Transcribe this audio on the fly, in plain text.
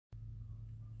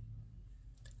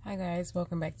Hi guys,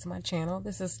 welcome back to my channel.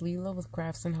 This is Leela with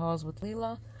Crafts and Hauls with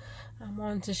Leela. I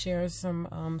wanted to share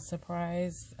some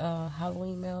surprise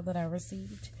Halloween mail that I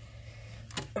received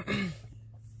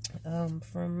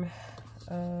from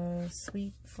a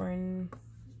sweet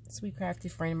crafty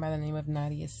friend by the name of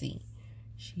Nadia C.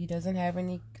 She doesn't have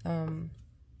any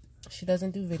she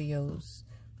doesn't do videos,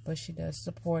 but she does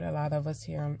support a lot of us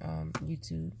here on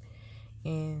YouTube,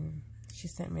 and she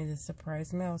sent me this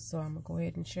surprise mail, so I'm gonna go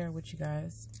ahead and share it with you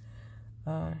guys.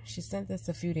 She sent this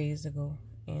a few days ago,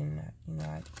 and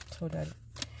I told her I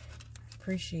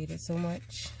appreciate it so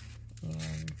much,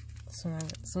 and as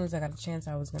soon as I got a chance,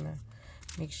 I was gonna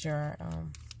make sure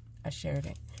I shared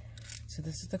it. So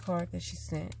this is the card that she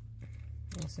sent.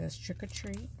 It says "Trick or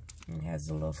Treat," and it has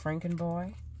a little Franken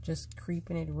boy just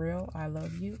creeping it real. I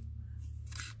love you.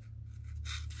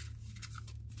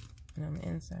 And on the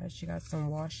inside, she got some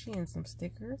washi and some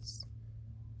stickers.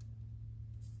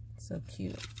 So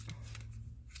cute.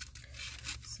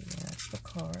 So that's the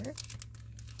card.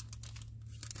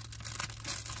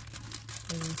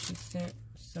 And then she sent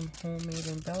some homemade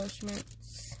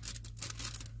embellishments.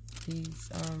 These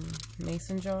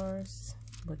mason jars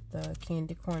with the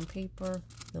candy corn paper,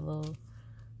 the little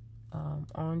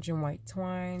orange and white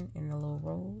twine, and the little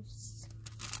rose.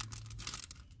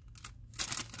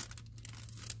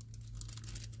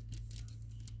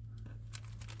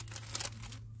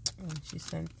 And she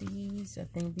sent these. I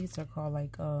think these are called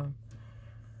like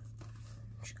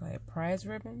she called it prize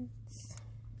ribbons.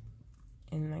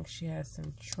 And like she has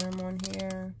some trim on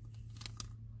here,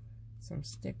 some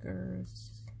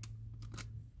stickers.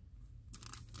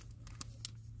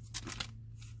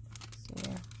 So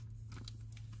yeah,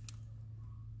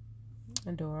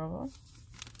 adorable.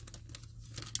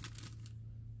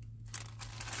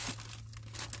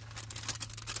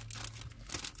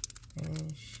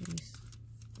 And she's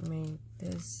made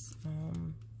this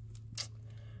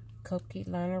cupcake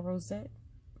liner rosette.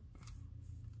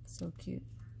 So cute.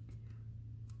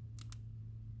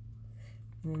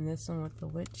 And then this one with the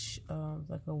witch,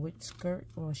 like a witch skirt.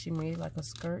 Well, she made like a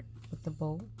skirt with the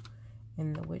bow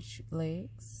and the witch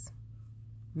legs.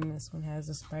 And this one has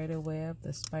the spider web,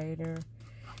 the spider,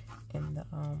 and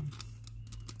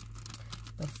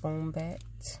the foam bat.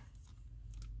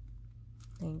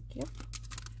 Thank you.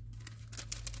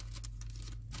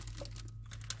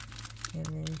 And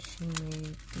then she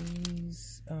made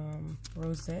these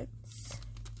rosettes,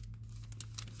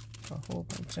 a whole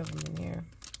bunch of them in here.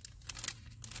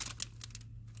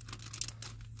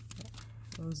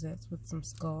 Rosettes with some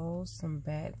skulls, some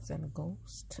bats, and a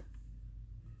ghost.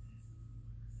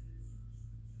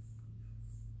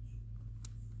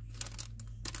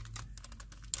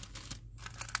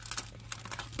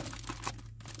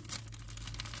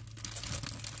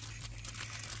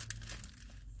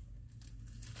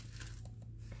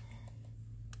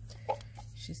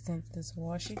 She sent this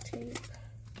washi tape.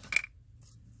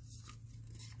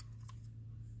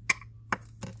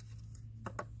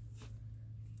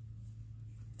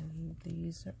 And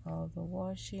these are all the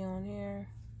washi on here.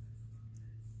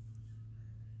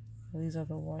 These are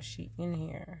the washi in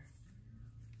here.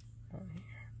 On here.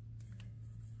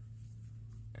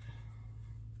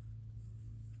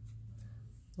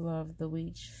 Love the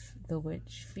witch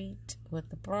feet with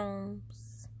the brooms.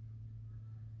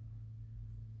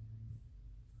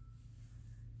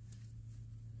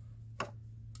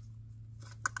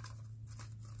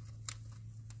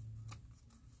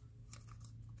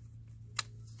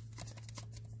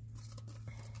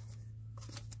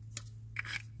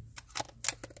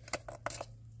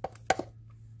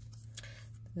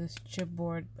 This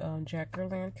chipboard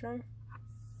jack-o'-lantern.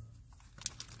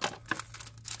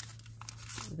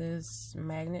 This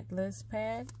magnetless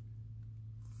pad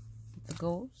with the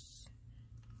ghost.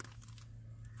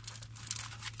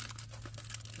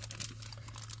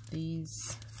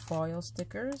 These foil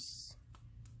stickers.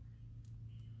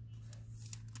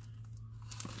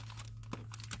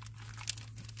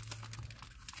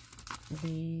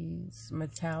 These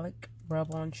metallic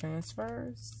rub-on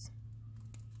transfers.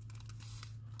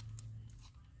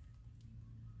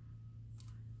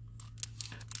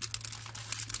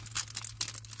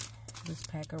 This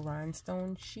pack of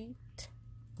rhinestone sheet.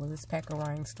 Well, this pack of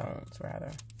rhinestones,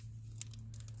 rather.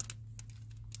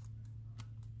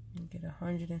 You get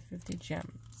 150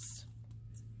 gems.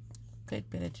 Good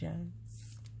bit of gems.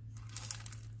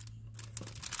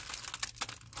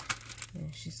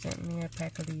 And she sent me a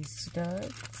pack of these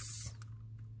studs.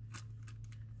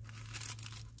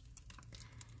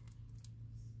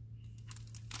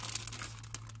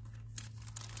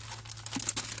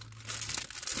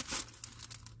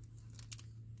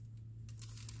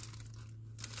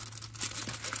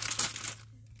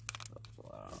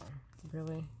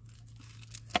 really.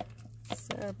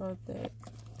 Sorry about that.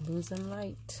 Losing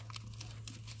light.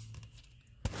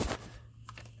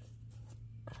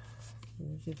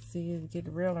 You can see it get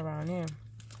real around here.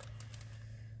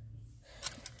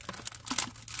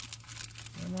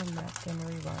 And I'm not gonna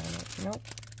rewind it. Nope.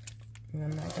 And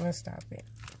I'm not gonna stop it.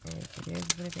 It is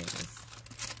what it is.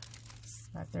 It's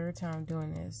my third time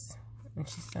doing this. And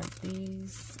she sent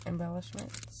these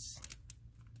embellishments.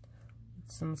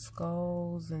 Some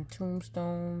skulls and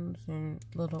tombstones and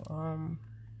little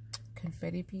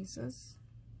confetti pieces.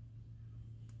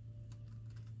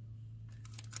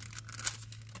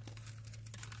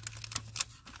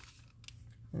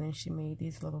 And then she made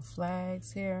these little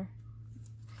flags here.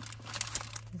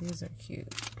 These are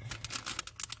cute.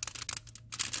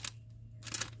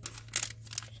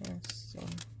 Just see.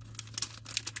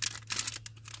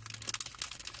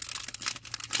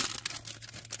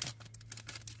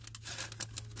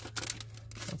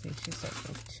 Okay, she sent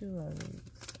me 2 of these.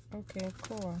 Okay,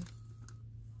 cool.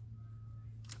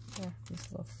 Yeah, these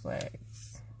little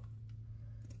flags.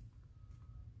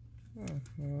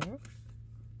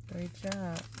 Great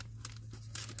job.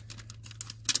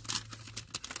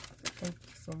 Thank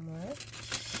you so much.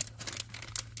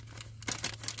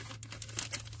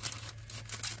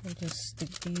 I'll just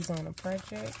stick these on a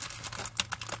project.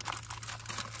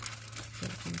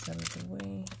 Get these out of the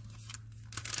way.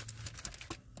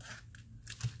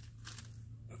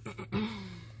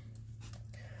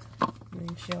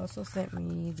 And she also sent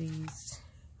me these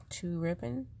 2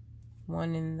 ribbon.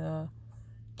 One in the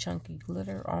chunky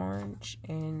glitter orange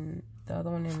and the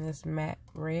other one in this matte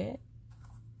red.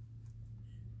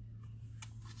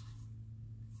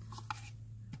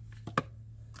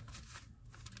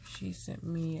 She sent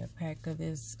me a pack of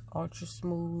this ultra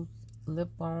smooth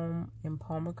lip balm and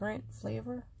pomegranate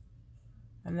flavor.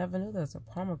 I never knew there was a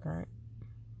pomegranate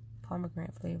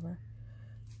flavor.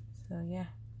 So yeah,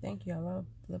 thank you. I love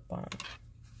lip balm.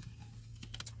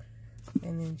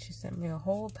 And then she sent me a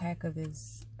whole pack of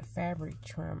this fabric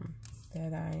trim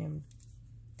that I am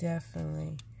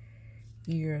definitely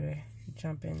eager to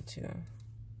jump into.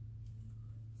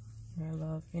 I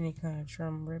love any kind of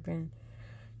trim, ribbon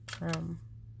trim.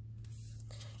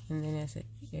 And then it's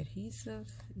adhesive.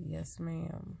 Yes,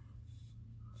 ma'am.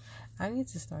 I need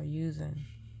to start using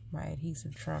my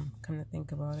adhesive trim, come to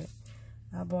think about it.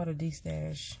 I bought a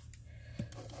D-Stash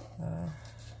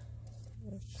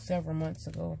several months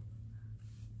ago.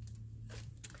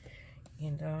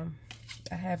 And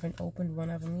I haven't opened one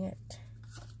of them yet.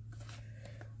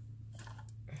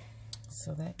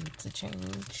 So that needs a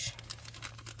change.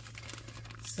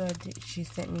 So she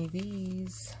sent me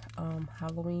these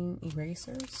Halloween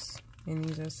erasers. And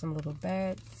these are some little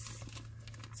bats,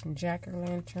 some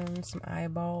jack-o'-lanterns, some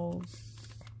eyeballs,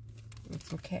 and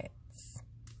some cats.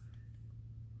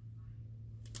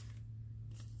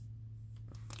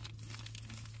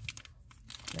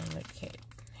 I like cat.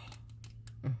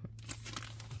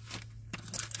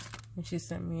 And she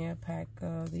sent me a pack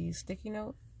of these sticky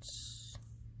notes.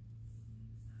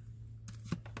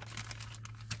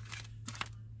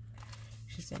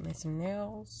 She sent me some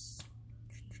nails.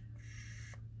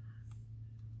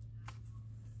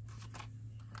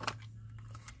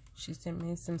 She sent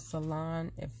me some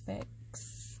salon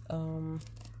effects. Come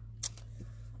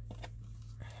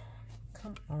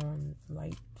on,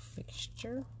 light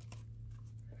fixture.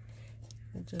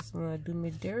 I just want to do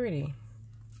me dirty.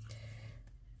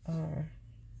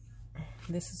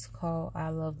 This is called I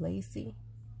Love Lacy.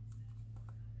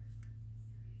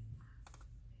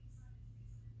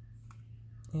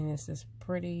 And it's this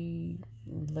pretty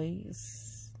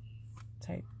lace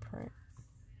type print.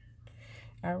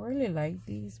 I really like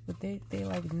these, but they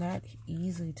like not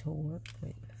easy to work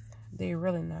with. They're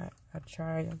really not. I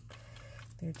tried them.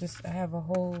 They're just, I have a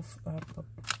whole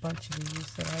bunch of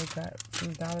these that I got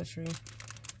from Dollar Tree,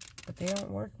 but they don't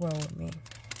work well with me.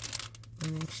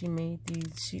 And then she made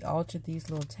these, she altered these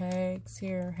little tags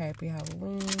here. Happy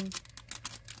Halloween.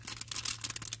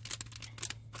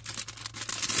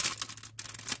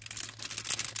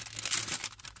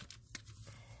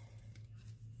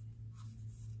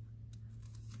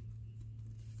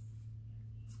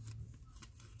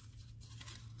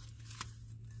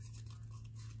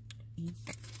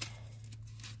 Eek.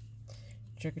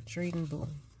 Trick-or-treating boo.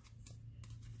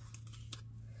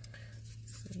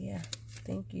 So yeah,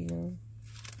 thank you.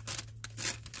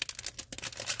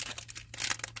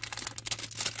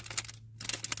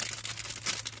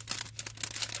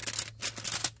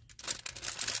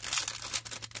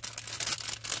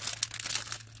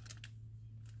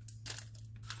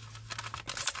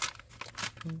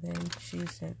 And then she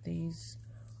sent these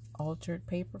altered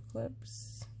paper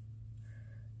clips.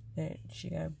 that she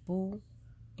got Boo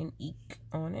and Eek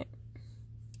on it.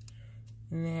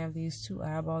 And they have these 2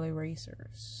 eyeball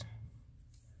erasers.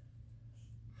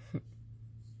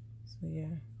 So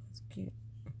yeah, it's cute.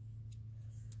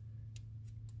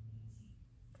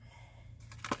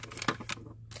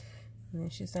 And then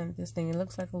she sent this thing. It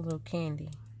looks like a little candy,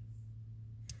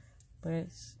 but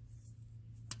it's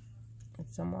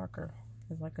a marker.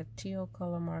 It's like a teal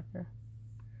color marker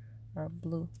or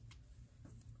blue.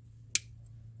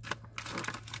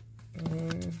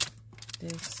 And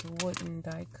this wooden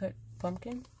die cut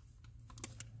pumpkin.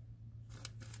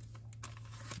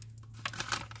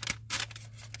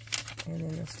 And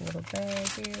then this little bag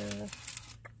here.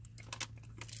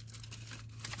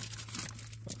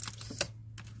 Oops.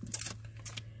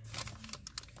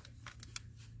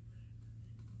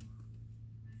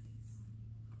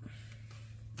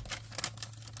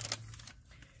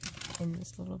 In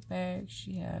this little bag,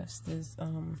 she has this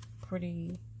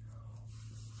pretty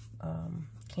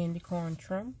candy corn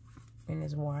trim, and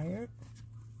it's wired.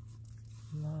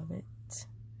 Love it.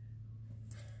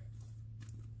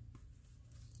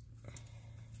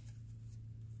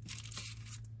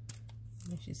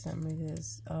 And she sent me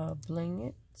this Bling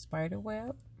It spider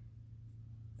web.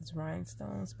 It's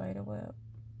rhinestone spider web.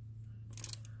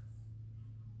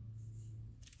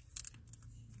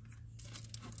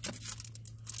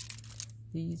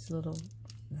 These little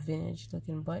vintage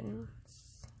looking buttons.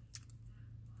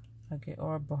 Okay,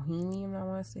 or bohemian, I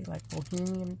want to say, like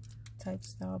bohemian type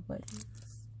style buttons.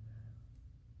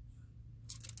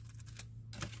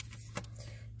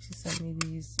 She sent me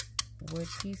these wood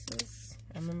pieces.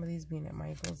 I remember these being at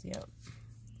Michael's, yep.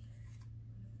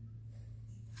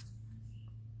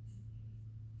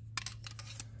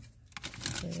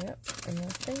 Yep, and I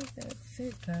think that's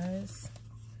it, guys.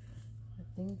 I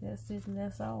think that's it, and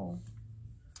that's all.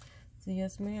 So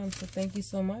yes, ma'am. So thank you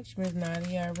so much, Ms.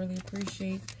 Nadia. I really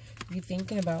appreciate you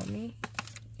thinking about me,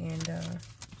 and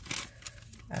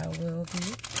I will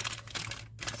be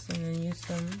sending you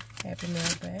some happy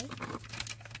mail back.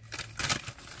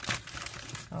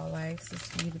 All I ask is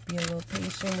for you to be a little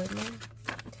patient with me,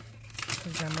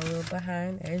 because I'm a little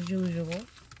behind as usual.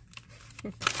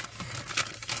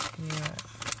 Yeah,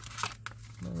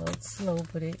 I'm a little slow,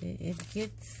 but it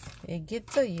gets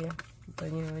to you.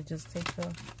 But you know, it just takes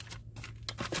a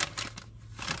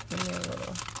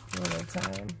little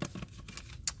time.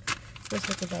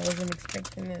 Especially because I wasn't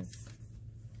expecting this.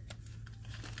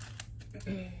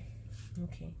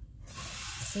 Okay.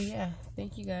 So yeah,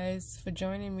 thank you guys for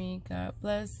joining me. God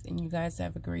bless, and you guys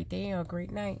have a great day or a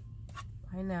great night.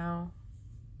 Bye now.